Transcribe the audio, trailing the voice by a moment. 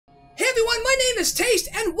goodness taste,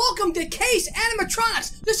 and welcome to Case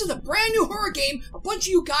Animatronics. This is a brand new horror game. A bunch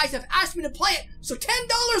of you guys have asked me to play it, so $10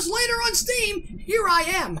 later on Steam, here I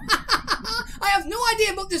am. I have no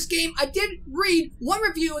idea about this game. I did read one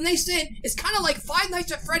review, and they said it's kind of like Five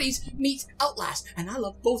Nights at Freddy's meets Outlast, and I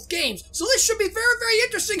love both games, so this should be very, very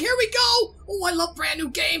interesting. Here we go. Oh, I love brand new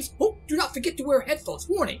games. Oh, do not forget to wear headphones.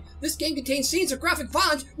 Warning, this game contains scenes of graphic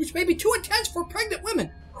violence, which may be too intense for pregnant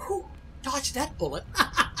women. Whew, dodge that bullet.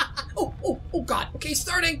 Oh God. Okay, it's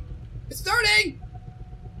starting. It's starting.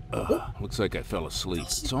 Looks like I fell asleep.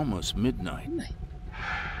 It's almost midnight.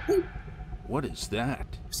 What is that?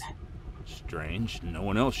 What's that? Strange. No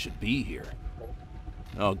one else should be here.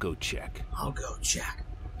 I'll go check.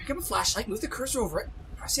 Pick up a flashlight, move the cursor over it,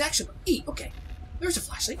 press the action button. E. Okay. There's a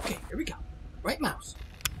flashlight. Okay, here we go. Right mouse.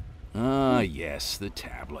 Yes, the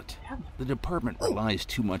tablet. The department relies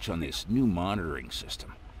too much on this new monitoring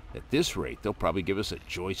system. At this rate, they'll probably give us a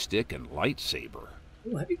joystick and lightsaber.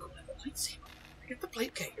 Oh, that'd be cool. I have a lightsaber. I got the plate.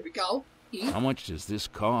 Okay, here we go. E. How much does this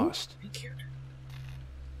cost? Be character.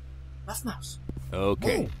 Left mouse.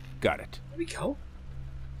 Okay, got it. There we go.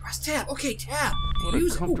 Press tab. Okay, tab. What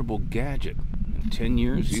a comfortable gadget. In 10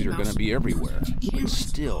 years, these are going to be everywhere. But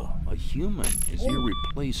still, a human is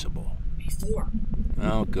irreplaceable. Before.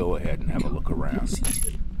 I'll go ahead and have a look around.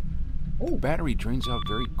 The battery drains out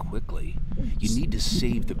very quickly. You need to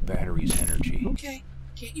save the battery's energy. Okay.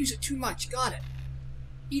 Can't use it too much. Got it.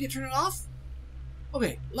 E to turn it off?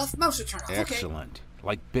 Okay. Left mouse to turn it off. Excellent.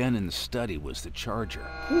 Like Ben in the study was the charger.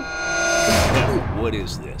 What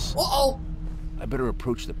is this? Uh-oh. I better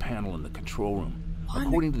approach the panel in the control room.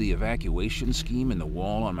 According to the evacuation scheme in the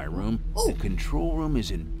wall on my room, the control room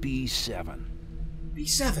is in B7.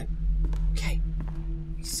 B7. Okay.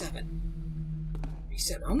 B7.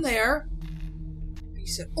 B7. I'm there.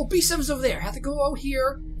 B7. Oh, B7's over there. Have to go out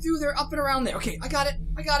here, through there, up and around there. Okay, I got it.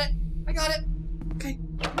 Okay,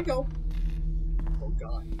 here we go. Oh,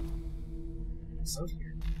 God. What's out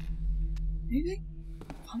here? Anything?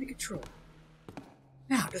 Find the control.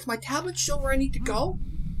 Now, does my tablet show where I need to go?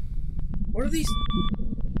 What are these?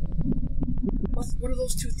 What are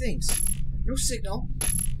those two things? No signal.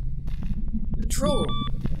 Control room.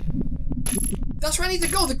 That's where I need to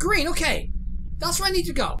go. The green. Okay. That's where I need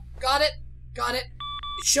to go. Got it.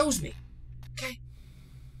 It shows me. Okay.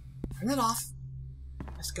 Turn that off.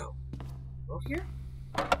 Let's go. Go here.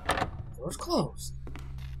 Door's closed.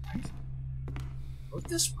 Right. Go with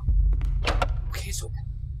this one. Okay, it's open.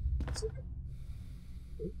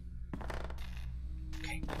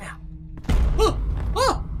 Okay, now.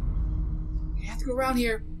 You have to go around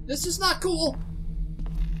here. This is not cool.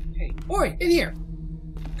 Okay. Oi, in here.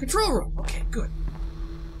 Control room. Okay, good.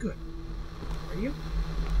 Radio?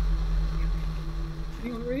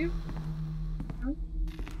 Anything on the radio? No?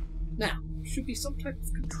 Now, there should be some type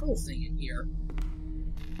of control thing in here.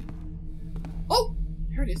 Oh!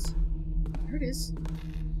 There it is.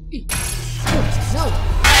 E. Oh, no!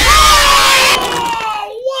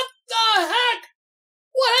 Oh, what the heck?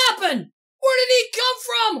 What happened? Where did he come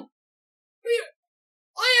from?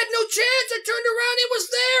 I had no chance. I turned around. It was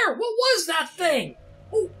there. What was that thing?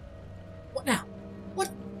 Oh, what now? What?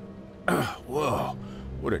 Whoa,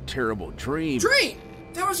 what a terrible dream. Dream?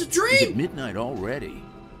 That was a dream? Is it midnight already?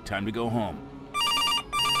 Time to go home.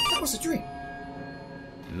 That was a dream.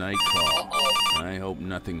 Night call. I hope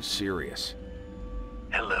nothing serious.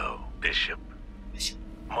 Hello, Bishop.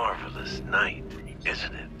 Marvelous night,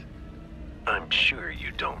 isn't it? I'm sure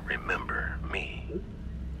you don't remember me.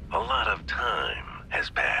 A lot of time has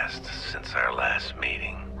passed since our last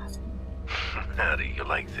meeting. How do you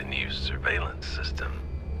like the new surveillance system?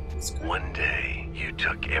 One day, you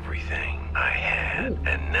took everything I had,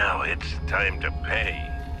 and now it's time to pay.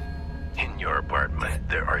 In your apartment,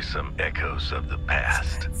 there are some echoes of the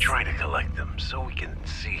past. Try to collect them so we can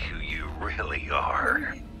see who you really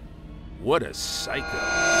are. What a psycho.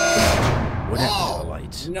 What happened to the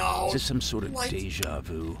lights? No. Is this some sort of deja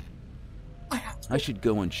vu? I should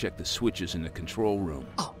go and check the switches in the control room.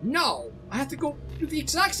 Oh, no. I have to go do the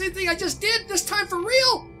exact same thing I just did, this time for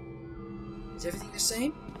real. Is everything the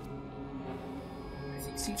same?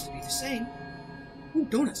 Everything seems to be the same. Ooh,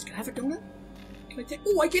 donuts. Can I have a donut? Can I take...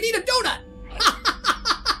 Ooh, I can eat a donut!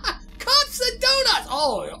 Cups and donuts!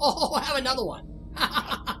 Oh, I have another one.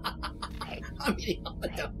 I'm eating all the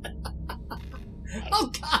donuts.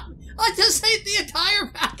 Oh, God. I just ate the entire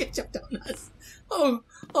package of donuts. Oh,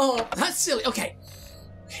 that's silly. Okay,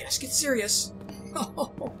 let's get serious.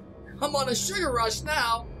 Oh, I'm on a sugar rush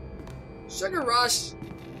now. Sugar rush.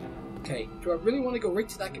 Okay, do I really want to go right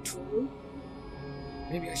to that control room?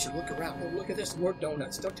 Maybe I should look around. Oh, look at this. More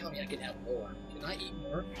donuts. Don't tell me I can have more. Can I eat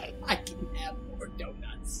more? I can have more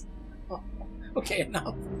donuts. Oh, Okay,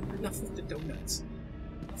 enough. Enough with the donuts.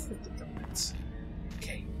 Enough with the donuts.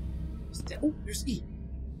 Okay. Oh, there's E.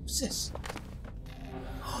 What's this?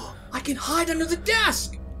 Oh, I can hide under the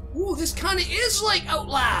desk! Ooh, this kind of is like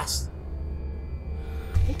Outlast!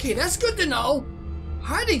 Okay, that's good to know.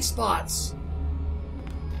 Hiding spots.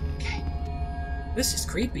 Okay. This is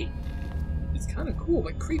creepy. It's kind of cool,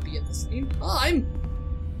 but creepy at the same time.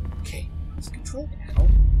 Okay, it's a control panel.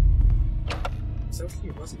 It's over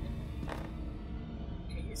here, wasn't it?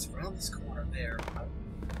 Okay, it's around this corner there. I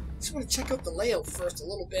just want to check out the layout first a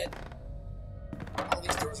little bit. All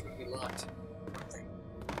these doors are going to be locked. Aren't they?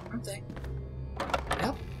 Aren't they?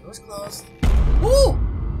 Yep, door's closed. Ooh!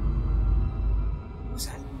 What's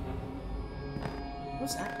that?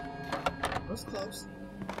 What's that? Door's closed.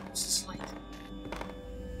 What's this light?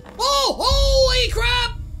 Oh! Holy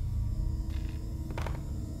crap!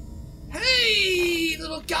 Hey,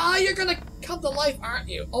 little guy, you're gonna come to life, aren't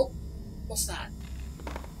you? Oh, what's that?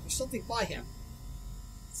 There's something by him.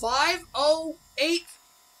 508.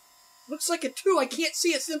 Looks like a 2. I can't see.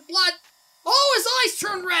 It's in blood. Oh, his eyes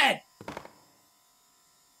turn red.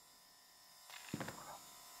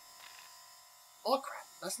 Oh crap!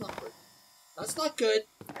 That's not good. That's not good.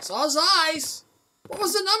 I saw his eyes. What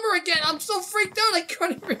was the number again? I'm so freaked out I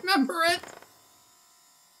couldn't remember it.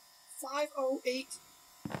 508.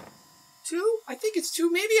 2? I think it's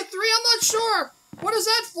 2, maybe a 3, I'm not sure. What is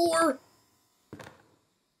that for?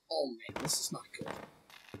 Oh man, this is not good.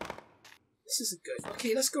 This isn't good.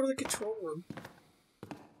 Okay, let's go to the control room.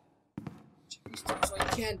 Check these doors while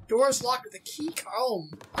you can. Doors locked with a key card. Oh,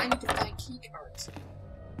 I need to find key cards.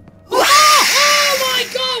 Oh my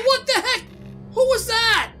god, what the heck? Who was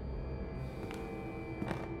that?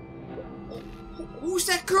 Who's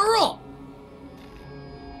that girl?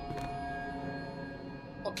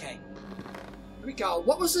 Okay. Here we go.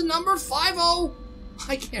 What was the number? 50?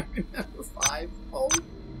 I can't remember.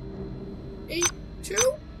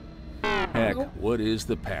 5082? Heck, Nope. what is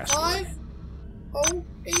the password?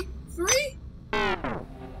 5083?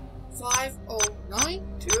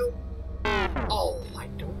 5092? Oh, I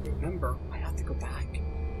don't remember. I have to go back.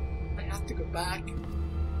 I have to go back.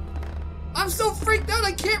 I'm so freaked out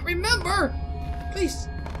I can't remember! Please,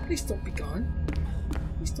 please don't be gone.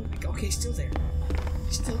 Please don't be gone. Okay, he's still there.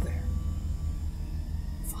 He's still there.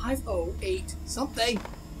 508 something.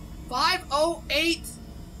 508.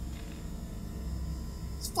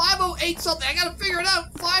 It's 508 something. I gotta figure it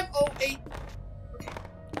out. 508. Okay.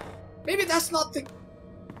 Maybe that's not the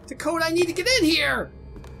code I need to get in here.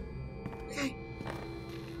 Okay.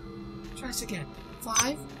 Try this again.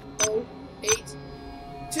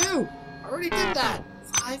 5082. I already did that.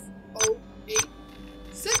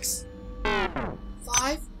 5086.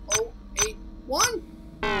 5081.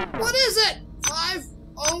 What is it?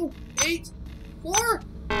 5084.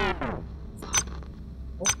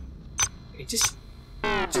 Okay, just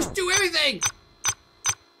do everything.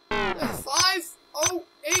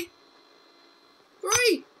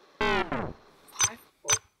 5083.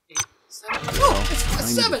 5087. Oh, it's a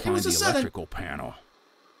 7. It was a 7. Electrical panel.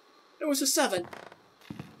 It was a 7.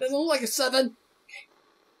 Doesn't look like a 7. Okay.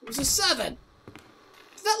 It was a 7.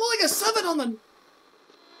 Does that look like a 7 on the note?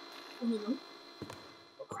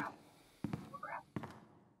 Oh crap. Oh crap.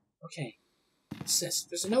 Okay. What's this?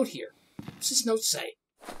 There's a note here. What's this note say?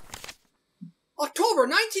 October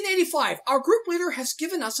 1985. Our group leader has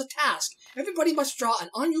given us a task. Everybody must draw an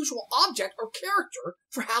unusual object or character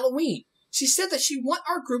for Halloween. She said that she wants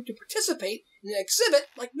our group to participate in an exhibit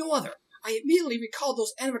like no other. I immediately recalled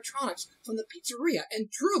those animatronics from the pizzeria and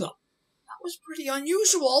drew them. That was pretty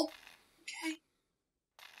unusual. Okay.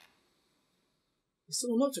 These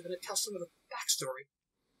little notes are going to tell some of the backstory.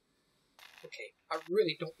 Okay, I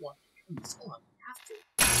really don't want to turn this on. I have to.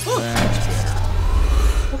 That's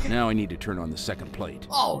better. Okay. Now I need to turn on the second plate.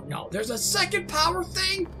 Oh no, there's a second power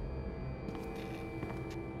thing?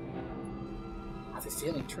 I have a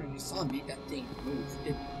feeling turning this on made that thing move,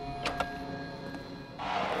 didn't it?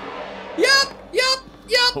 Yep!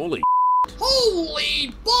 Holy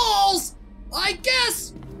Holy balls! I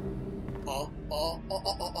guess! Oh,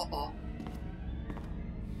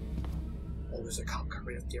 there's a cop car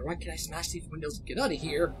right up there. Why can't I smash these windows and get out of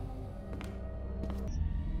here?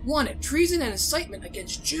 Wanted. Treason and incitement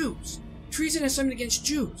against Jews. Treason and incitement against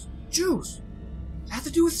Jews. Jews. Does that have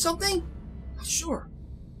to do with something? Not sure.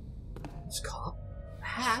 This cop. A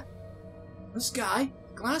hat. This guy.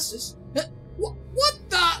 Glasses. What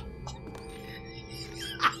the?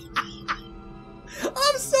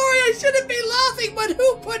 I'm sorry, I shouldn't be laughing, but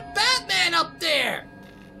who put Batman up there?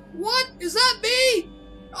 What? Is that me?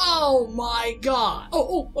 Oh my god.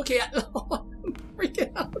 Oh, okay. I'm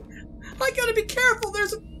freaking out. I gotta be careful.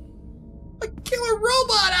 There's a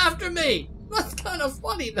robot after me. That's kind of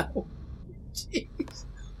funny, though. Jeez.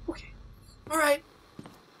 Okay. All right.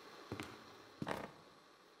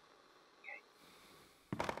 Okay.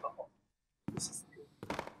 Uh-oh. This is good.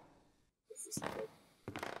 This is good.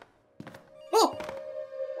 Oh!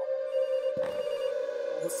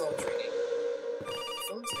 The phone's ringing. The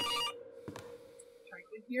phone's ringing. Try to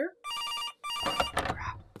in here.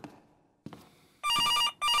 Crap.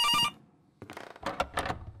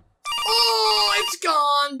 Oh, it's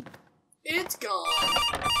gone. It's gone.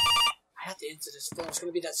 I have to answer this phone. It's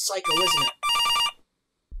going to be that psycho, isn't it?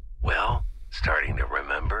 Well, starting to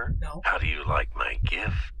remember? No. How do you like my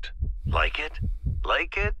gift? Like it?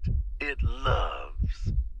 Like it? It loves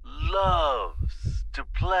to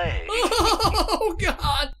play. Oh,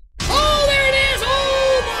 God. Oh, there it is.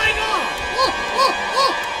 Oh, my God. Oh, oh,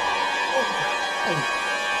 oh. Oh,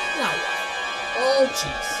 now what? Oh,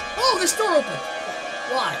 jeez. Oh, this door opened.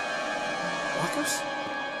 Why? Lockers?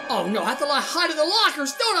 Oh, no, I have to hide in the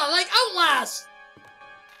lockers, don't I? Like Outlast.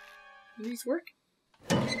 Do these work?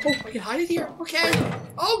 Oh, I can hide it here. Okay.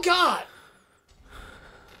 Oh, God.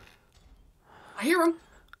 I hear him.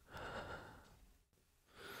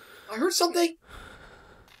 I heard something.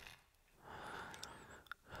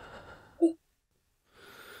 Oh.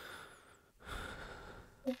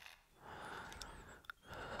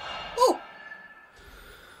 Oh.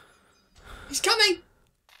 He's coming.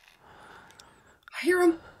 I hear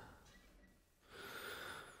him.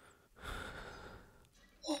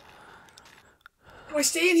 Oh. Do I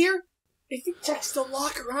stay in here? I think that's the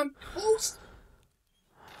locker. I'm close.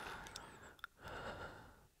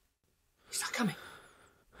 He's not coming.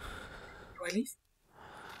 Do I leave?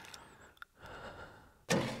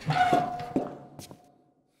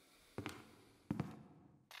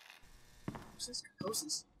 What's this? Close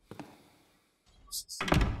this? Close this?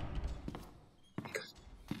 Good.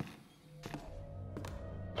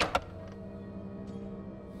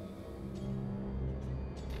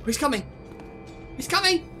 Oh, he's coming! He's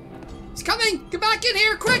coming! He's coming! Get back in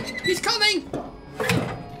here, quick! He's coming!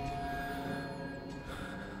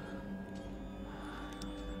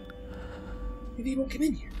 Maybe he won't come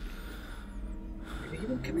in here. Maybe he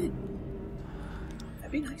won't come in.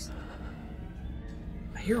 That'd be nice.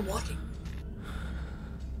 I hear him walking.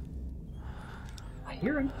 I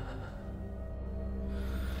hear him.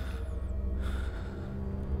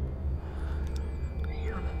 I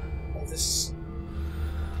hear him. Oh, this...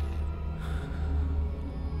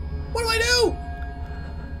 What do I do?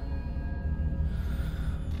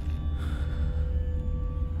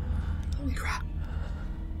 Holy crap.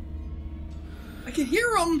 I can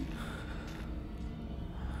hear him.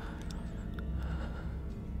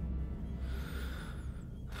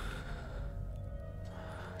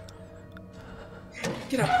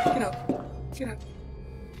 Get out, get out, get out.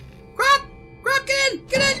 Crap! Crap, get in!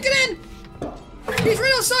 Get in, get in! He's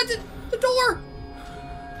right outside the door!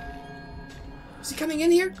 Is he coming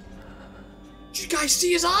in here? Did you guys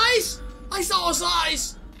see his eyes? I saw his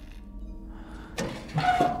eyes!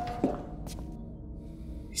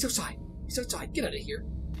 He's outside. He's outside. Get out of here.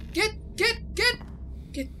 Get!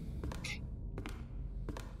 Okay.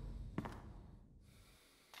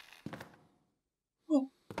 Oh.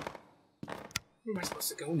 Where am I supposed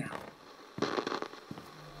to go now?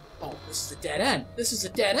 Oh, this is a dead end. This is a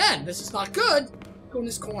dead end. This is not good. Go in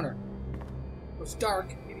this corner. Oh, it's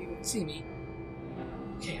dark. Maybe you wouldn't see me.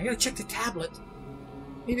 Okay, I gotta check the tablet.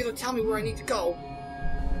 Maybe it'll tell me where I need to go.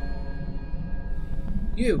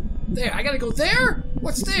 You. There. I gotta go there?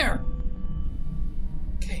 What's there?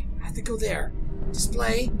 Okay, I have to go there.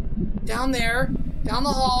 Display. Down there. Down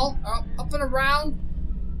the hall. Up and around.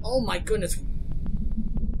 Oh my goodness.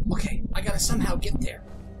 Okay, I gotta somehow get there.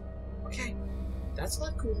 Okay. That's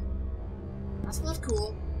not cool. That's not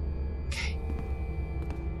cool. Okay.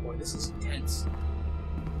 Boy, this is intense.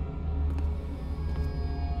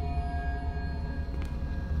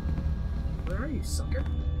 Where are you, sucker?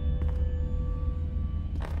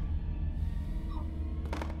 Oh.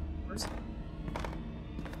 Where's it?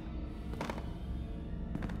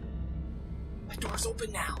 My door's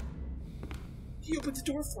open now. He opened the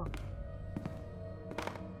door for me.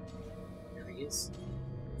 There he is.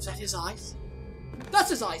 Is that his eyes? That's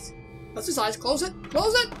his eyes! That's his eyes. Close it!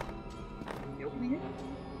 Close it! Is he opening it?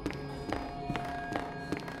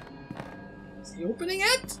 Is he opening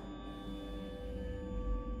it?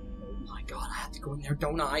 Oh my god, I have to go in there,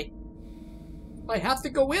 don't I? I have to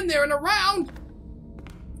go in there and around!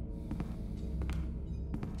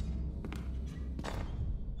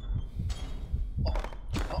 Oh.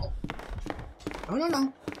 Uh-oh.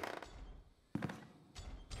 No.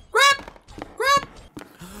 Grab! Grab!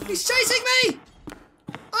 He's chasing me!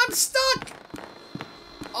 I'm stuck!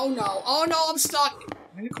 Oh no. Oh no, I'm stuck.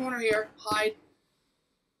 I'm in the corner here. Hide.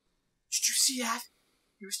 Did you see that?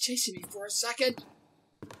 He was chasing me for a second.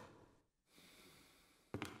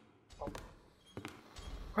 Oh.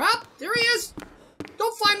 Crap! There he is!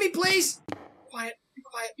 Don't find me, please! Quiet, be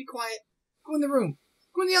quiet, be quiet. Go in the room.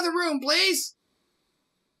 Go in the other room, please!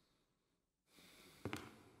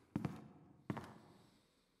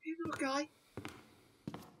 Hey, little guy.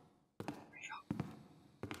 There you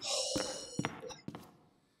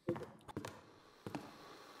go.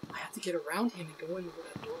 I have to get around him and go into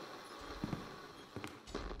that door.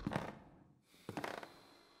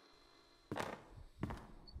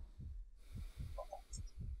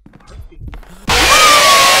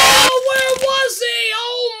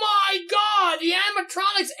 The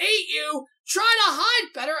animatronics ate you! Try to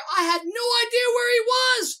hide better! I had no idea where he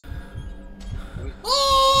was!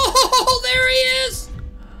 Oh, there he is!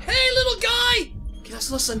 Hey, little guy! Okay,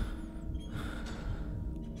 let's listen.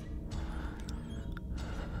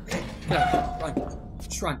 Okay, run.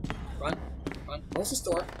 Just run. Run. Run. Close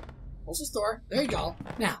the door. Close the door. There you go.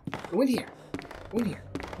 Now, go in here. Go in here.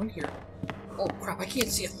 Go in here. Oh, crap, I can't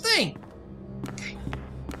see a thing! Okay.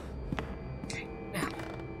 Okay, now.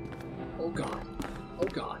 Oh god. Oh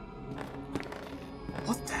god.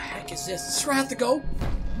 What the heck is this? Is this where I have to go?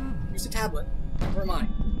 Here's the tablet. Where am I?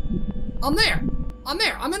 I'm there! I'm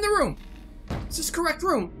there! I'm in the room! Is this the correct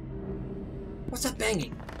room? What's that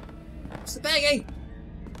banging? What's the banging?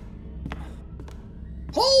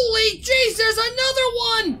 Holy jeez, there's another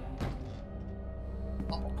one!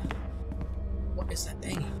 Uh-oh. What is that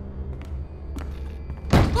banging?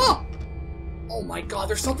 Oh! Oh my god,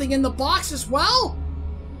 there's something in the box as well?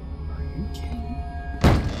 Are you kidding me?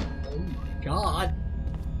 Oh my god.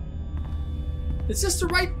 Is this the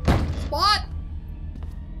right spot?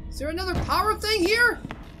 Is there another power thing here?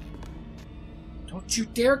 Don't you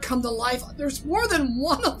dare come to life. There's more than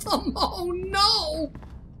one of them. Oh no!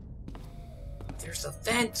 There's a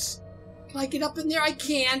fence. Can I get up in there? I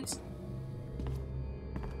can't.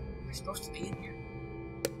 Am I supposed to be in here?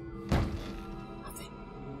 Nothing.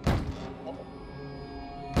 Uh-oh.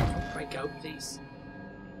 Don't break out, please.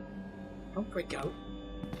 Don't break out.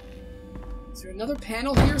 Is there another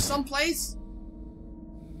panel here someplace?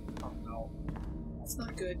 Oh no. That's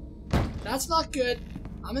not good. That's not good.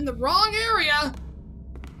 I'm in the wrong area!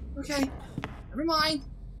 Okay. Never mind.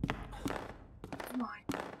 Never mind.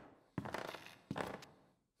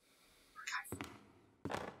 Okay.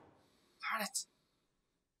 Darn it.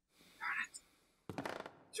 Darn it.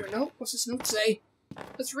 Is there a note? What's this note say?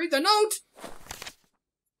 Let's read the note!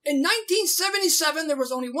 In 1977, there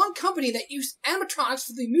was only one company that used animatronics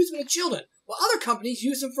for the amusement of children, while other companies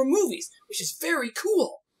used them for movies, which is very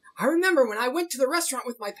cool. I remember when I went to the restaurant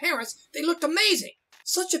with my parents, they looked amazing.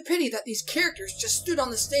 Such a pity that these characters just stood on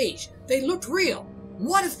the stage. They looked real.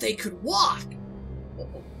 What if they could walk?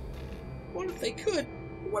 Uh-oh. What if they could?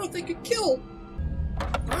 What if they could kill?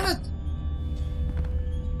 Darn it!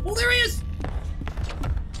 Oh, there he is!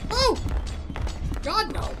 Oh!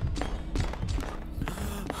 God, no.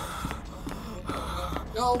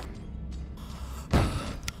 No.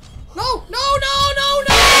 No, no, no, no,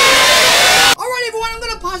 no! Alright everyone, I'm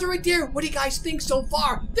gonna pause it right there. What do you guys think so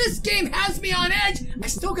far? This game has me on edge. I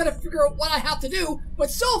still gotta figure out what I have to do,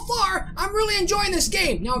 but so far, I'm really enjoying this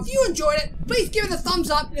game. Now, if you enjoyed it, please give it a thumbs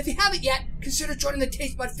up, and if you haven't yet, consider joining the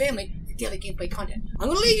Taste Bud family for daily gameplay content. I'm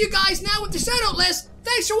gonna leave you guys now with the shout-out list.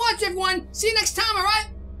 Thanks for watching, everyone. See you next time, alright?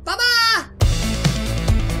 Bye-bye!